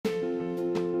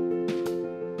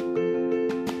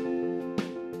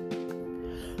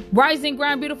Rise and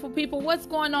grind, beautiful people. What's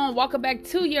going on? Welcome back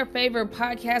to your favorite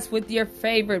podcast with your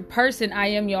favorite person. I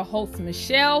am your host,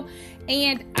 Michelle,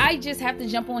 and I just have to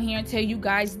jump on here and tell you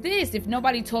guys this. If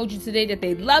nobody told you today that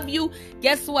they love you,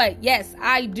 guess what? Yes,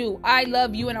 I do. I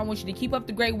love you, and I want you to keep up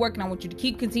the great work, and I want you to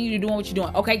keep continuing doing what you're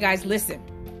doing. Okay, guys, listen.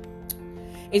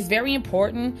 It's very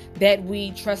important that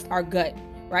we trust our gut.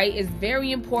 Right? It's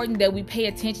very important that we pay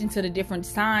attention to the different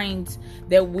signs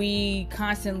that we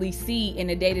constantly see in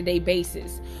a day-to-day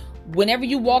basis. Whenever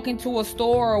you walk into a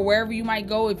store or wherever you might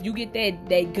go, if you get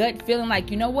that gut feeling like,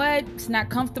 you know what, it's not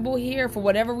comfortable here for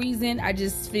whatever reason, I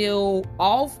just feel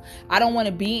off, I don't want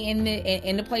to be in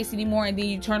the place anymore, and then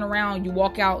you turn around, you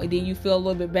walk out, and then you feel a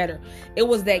little bit better. It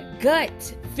was that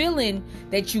gut feeling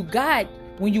that you got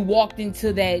when you walked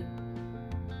into that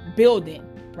building.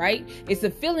 Right? It's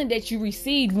a feeling that you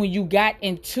received when you got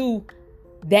into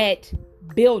that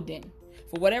building.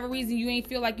 For whatever reason, you ain't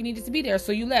feel like you needed to be there,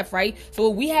 so you left, right? So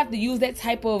we have to use that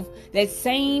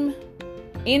same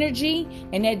energy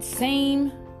and that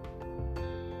same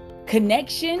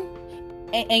connection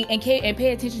and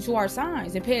pay attention to our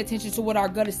signs and pay attention to what our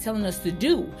gut is telling us to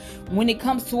do. When it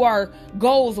comes to our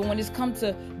goals or when it comes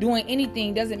to doing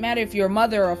anything, doesn't matter if you're a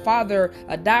mother, a father,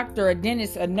 a doctor, a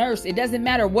dentist, a nurse, it doesn't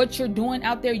matter what you're doing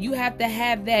out there. You have to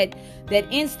have that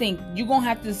instinct. You're going to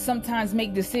have to sometimes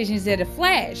make decisions at a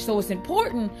flash. So it's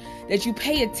important that you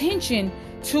pay attention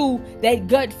to that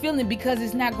gut feeling, because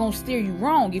it's not going to steer you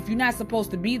wrong. If you're not supposed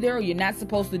to be there or you're not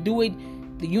supposed to do it,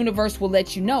 the universe will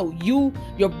let you know.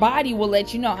 Your body will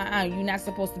let you know, you're not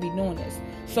supposed to be doing this.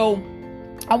 So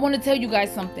I want to tell you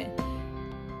guys something.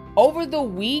 Over the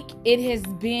week, it has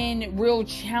been real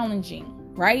challenging,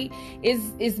 right?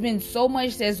 It's been so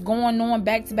much that's going on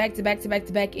back to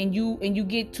back, and you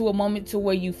get to a moment to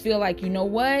where you feel like, you know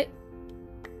what?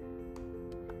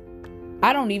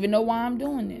 I don't even know why I'm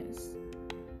doing this.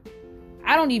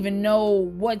 I don't even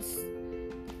know what's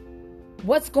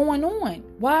going on.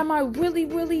 Why am I really,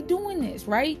 really doing this,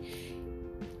 right?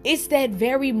 It's that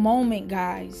very moment,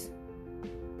 guys,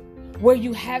 where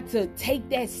you have to take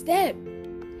that step.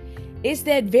 It's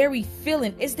that very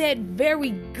feeling. It's that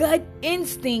very gut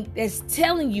instinct that's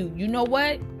telling you, you know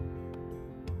what?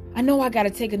 I know I got to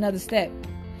take another step.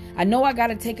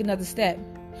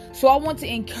 So I want to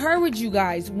encourage you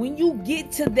guys, when you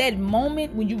get to that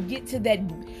moment, when you get to that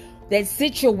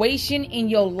situation in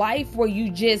your life where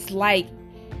you just like,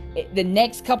 the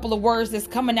next couple of words that's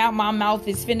coming out my mouth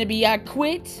is finna be, I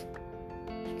quit.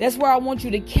 That's where I want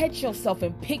you to catch yourself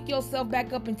and pick yourself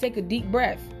back up and take a deep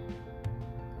breath.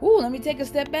 Ooh, let me take a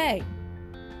step back.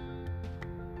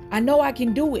 I know I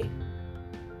can do it.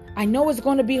 I know it's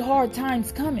going to be hard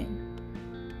times coming.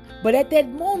 But at that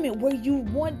moment where you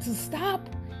want to stop,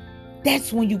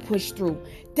 that's when you push through.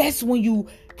 That's when you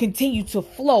continue to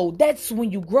flow. That's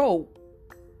when you grow.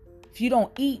 If you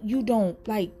don't eat, you don't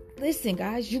listen,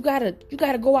 guys, you gotta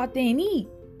go out there and eat.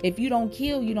 If you don't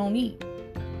kill, you don't eat.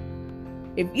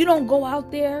 If you don't go out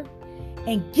there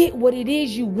and get what it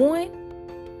is you want,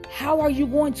 how are you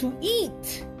going to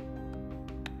eat?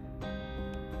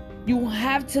 You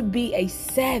have to be a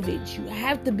savage. You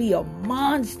have to be a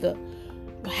monster.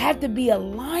 You have to be a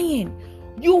lion.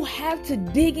 You have to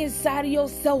dig inside of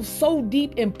yourself so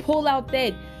deep and pull out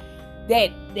that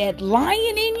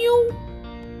lion in you,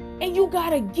 and you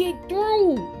gotta get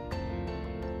through.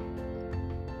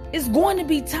 It's going to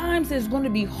be times that's going to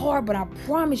be hard, but I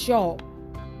promise y'all,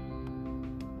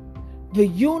 the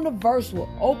universe will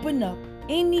open up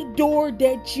any door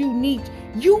that you need.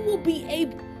 You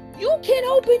can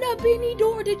open up any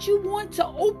door that you want to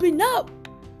open up.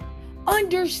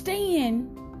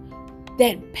 Understand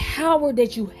that power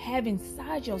that you have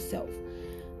inside yourself.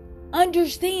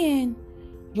 Understand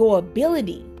your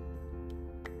ability.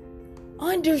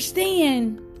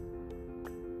 Understand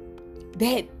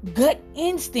that gut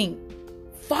instinct.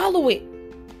 Follow it.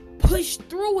 Push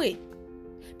through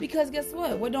it. Because guess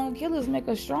what? What don't kill us make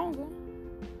us stronger.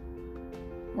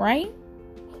 Right?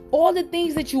 All the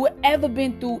things that you ever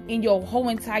been through in your whole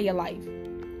entire life.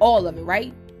 All of it,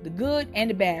 right? The good and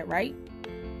the bad, right?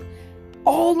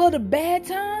 All of the bad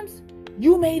times,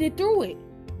 you made it through it.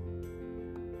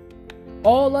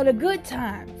 All of the good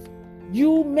times,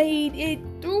 you made it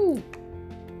through.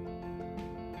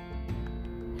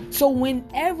 So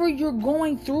whenever you're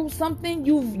going through something,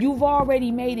 you've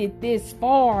already made it this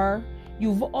far.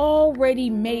 You've already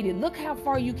made it. Look how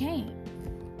far you came.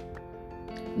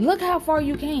 Look how far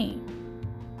you came.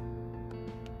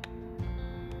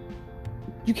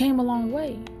 You came a long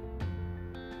way.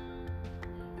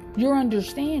 You're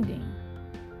understanding.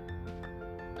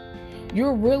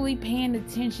 You're really paying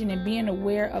attention and being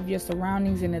aware of your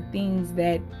surroundings and the things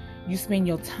that you spend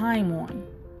your time on.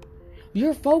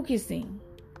 You're focusing.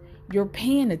 You're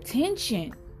paying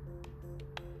attention.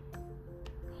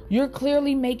 You're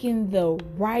clearly making the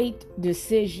right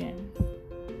decision.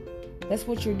 That's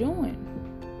what you're doing.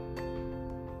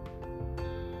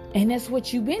 And that's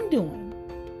what you've been doing.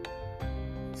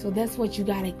 So that's what you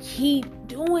got to keep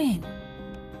doing.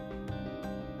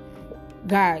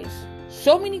 Guys,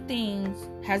 so many things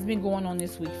has been going on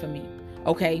this week for me.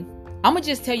 Okay? I'm going to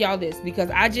just tell y'all this because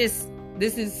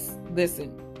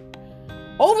listen.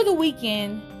 Over the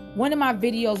weekend, one of my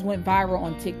videos went viral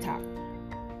on TikTok.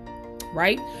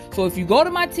 Right? So if you go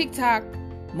to my TikTok,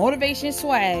 Motivation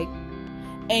Swag,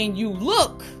 and you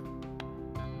look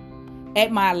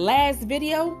at my last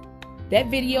video, that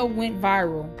video went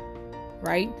viral.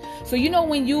 Right? So you know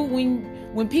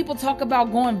when people talk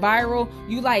about going viral,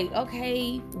 you like,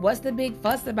 okay, what's the big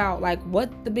fuss about? Like,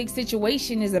 what the big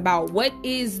situation is about? What's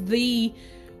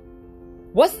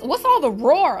all the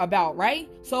roar about, right?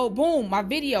 So boom, my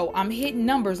video, I'm hitting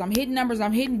numbers, I'm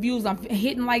hitting views, I'm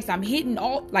hitting likes, I'm hitting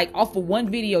all, like, off of one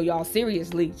video, y'all.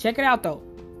 Seriously, check it out though.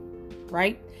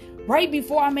 Right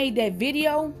before I made that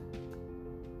video,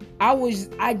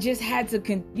 I just had to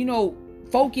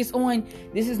focus on,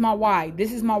 this is my why.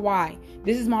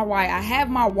 I have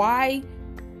my why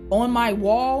on my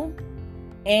wall,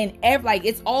 and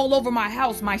it's all over my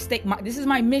house, my state. This is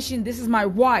my mission. This is my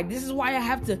why. This is why I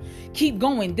have to keep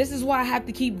going. This is why I have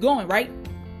to keep going, right?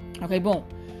 Okay, boom.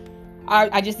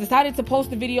 I just decided to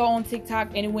post a video on TikTok,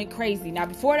 and it went crazy. Now,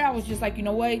 before that, I was just like, you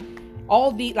know what?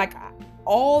 All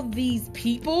these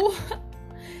people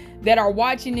that are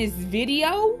watching this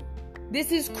video,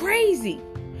 this is crazy.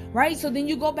 Right? So then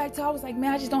you go back to, I was like,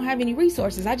 man, I just don't have any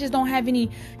resources. I just don't have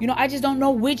any, I just don't know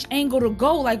which angle to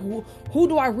go. Like, who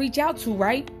do I reach out to?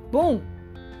 Right? Boom.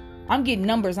 I'm getting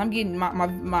numbers. I'm getting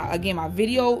my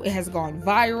video. It has gone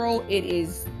viral. It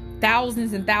is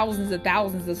thousands and thousands and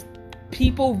thousands of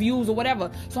people, views, or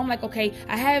whatever. So I'm like, okay,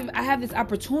 I have this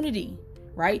opportunity,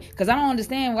 right? Because I don't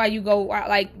understand why you go,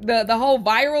 like, the whole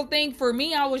viral thing. For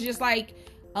me, I was just like,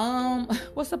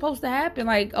 what's supposed to happen?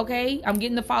 Like, okay, I'm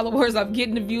getting the followers, I'm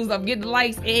getting the views, I'm getting the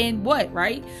likes, and what,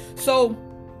 right? So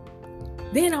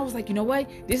then I was like, you know what?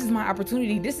 This is my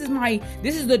opportunity. This is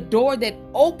the door that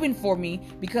opened for me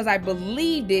because I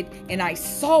believed it and I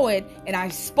saw it and I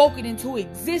spoke it into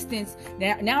existence.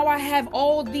 Now I have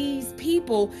all these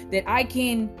people that I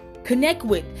can connect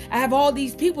with. I have all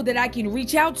these people that I can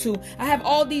reach out to. I have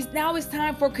all these. Now it's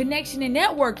time for connection and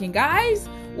networking, guys.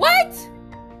 What?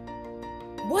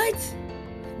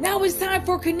 Now it's time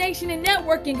for connection and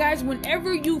networking, guys.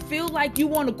 Whenever you feel like you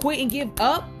want to quit and give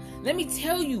up, let me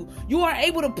tell you, you are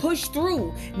able to push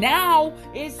through. Now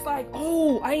it's like,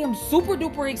 oh, I am super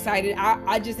duper excited.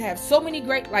 I just have so many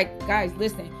great, guys,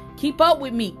 listen, keep up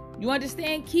with me. You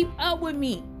understand? Keep up with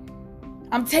me.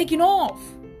 I'm taking off.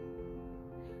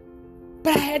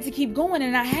 But I had to keep going,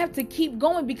 and I have to keep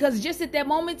going because just at that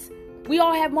moment, we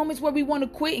all have moments where we want to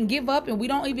quit and give up, and we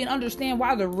don't even understand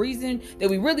why, the reason that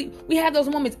we have those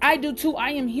moments. I do too.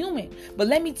 I am human. But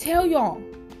let me tell y'all,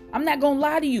 I'm not going to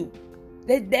lie to you.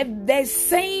 That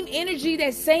same energy,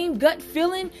 that same gut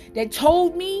feeling that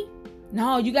told me,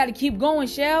 no, you got to keep going,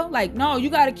 Shell. Like, no, you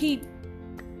got to keep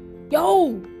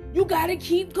going.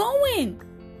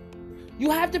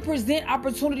 You have to present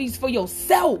opportunities for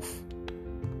yourself.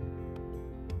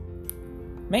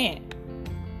 Man.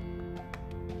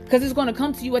 Because it's going to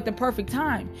come to you at the perfect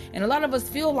time. And a lot of us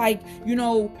feel like,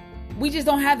 we just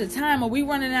don't have the time, or we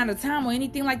running out of time, or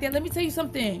anything like that. Let me tell you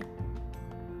something.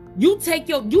 You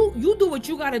do what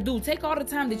you got to do. Take all the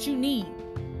time that you need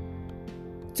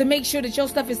to make sure that your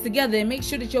stuff is together and make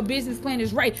sure that your business plan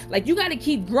is right. Like, you got to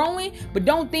keep growing, but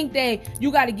don't think that you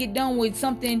got to get done with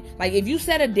something. Like, if you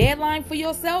set a deadline for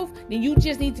yourself, then you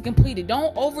just need to complete it.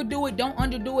 Don't overdo it. Don't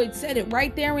underdo it. Set it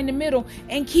right there in the middle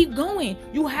and keep going.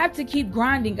 You have to keep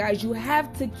grinding, guys. You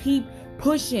have to keep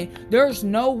pushing. There's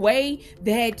no way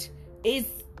that it's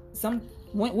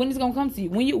when it's gonna come to you.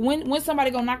 When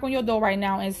somebody gonna knock on your door right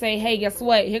now and say, hey, guess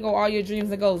what? Here go all your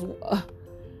dreams and goals.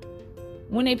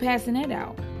 When they passing that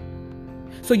out.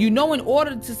 So in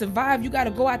order to survive, you got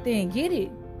to go out there and get it.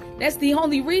 That's the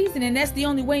only reason, and that's the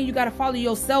only way. You got to follow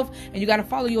yourself, and you got to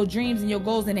follow your dreams and your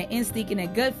goals and that instinct and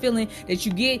that gut feeling that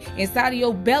you get inside of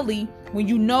your belly when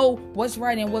you know what's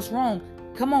right and what's wrong.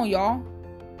 Come on, y'all.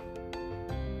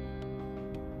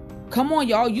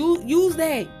 Use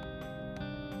that.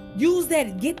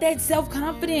 Get that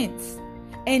self-confidence.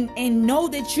 And know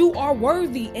that you are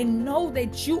worthy, and know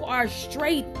that you are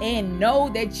straight, and know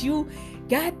that you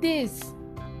got this.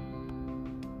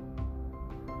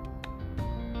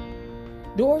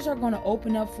 Doors are going to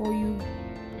open up for you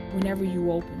whenever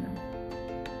you open them.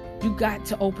 You got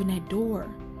to open that door.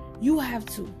 You have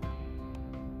to.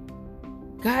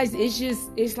 Guys,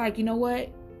 it's like, you know what?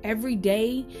 Every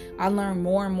day I learn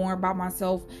more and more about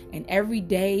myself, and every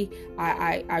day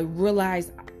I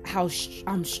realize how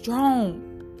I'm strong.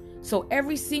 So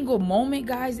every single moment,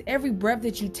 guys, every breath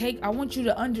that you take, I want you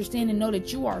to understand and know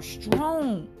that you are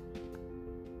strong.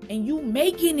 And you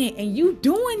making it, and you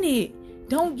doing it.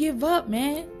 Don't give up,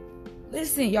 man.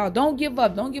 Listen, y'all, don't give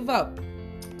up. Don't give up.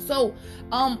 So,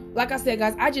 like I said,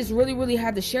 guys, I just really, really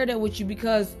had to share that with you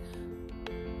because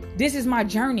this is my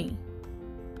journey.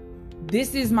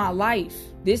 This is my life.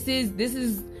 This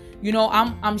is, you know,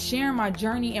 I'm sharing my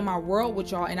journey and my world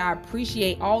with y'all, and I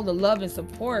appreciate all the love and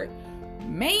support.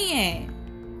 Man,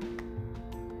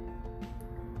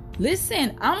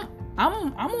 listen, I'm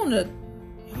on the,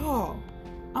 y'all,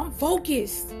 I'm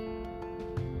focused.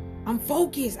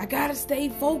 I gotta stay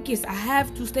focused. I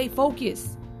have to stay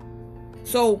focused.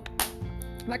 So,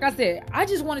 like I said, I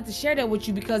just wanted to share that with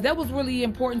you because that was really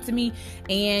important to me.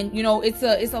 And, you know, it's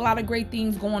a lot of great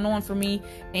things going on for me.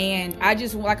 And I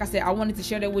just, like I said, I wanted to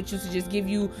share that with you to just give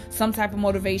you some type of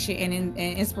motivation and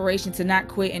inspiration to not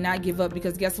quit and not give up.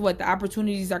 Because guess what? The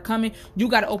opportunities are coming. You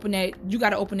got to open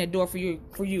that door for you.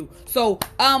 So,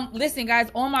 listen,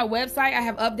 guys, on my website, I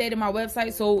have updated my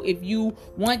website. So if you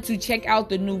want to check out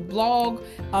the new blog,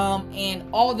 and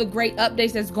all the great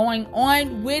updates that's going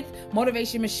on with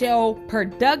Motivation Michelle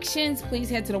Productions, please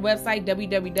head to the website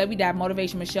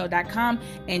www.motivationmichelle.com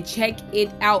and check it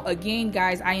out. Again,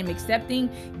 guys, I am accepting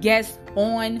guests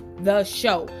on the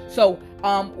show. So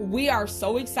we are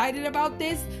so excited about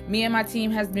this. Me and my team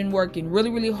has been working really,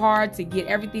 really hard to get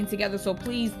everything together. So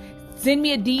please send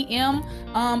me a DM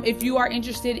if you are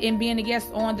interested in being a guest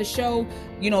on the show.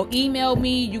 You know, email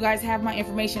me. You guys have my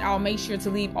information. I'll make sure to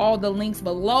leave all the links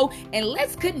below. And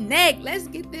let's connect. Let's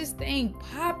get this thing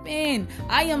popping.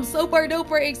 I am super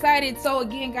duper excited. So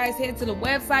again, guys, head to the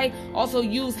website. Also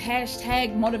use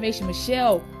hashtag Motivation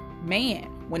Michelle. Man,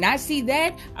 when I see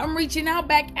that, I'm reaching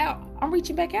back out.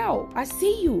 I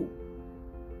see you.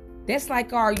 That's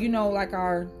like our, you know, like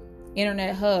our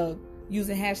internet hub,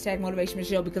 using hashtag Motivation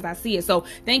Michelle, because I see it. So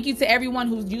thank you to everyone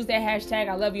who's used that hashtag.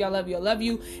 I love you. I love you. I love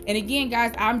you. And again,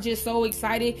 guys, I'm just so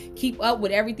excited. Keep up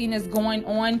with everything that's going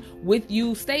on with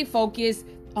you. Stay focused.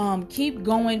 Keep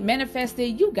going. Manifest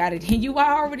it. You got it. And you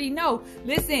already know.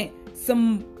 Listen,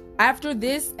 after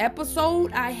this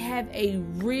episode, I have a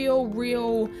real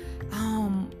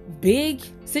big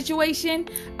situation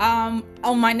on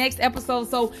my next episode.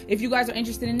 So if you guys are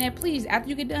interested in that, please, after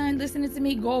you get done listening to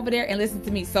me, go over there and listen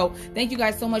to me. So thank you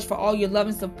guys so much for all your love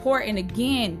and support. And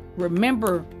again,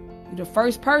 remember, you're the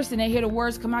first person to hear the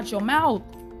words come out your mouth.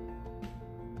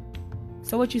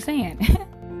 So what you saying?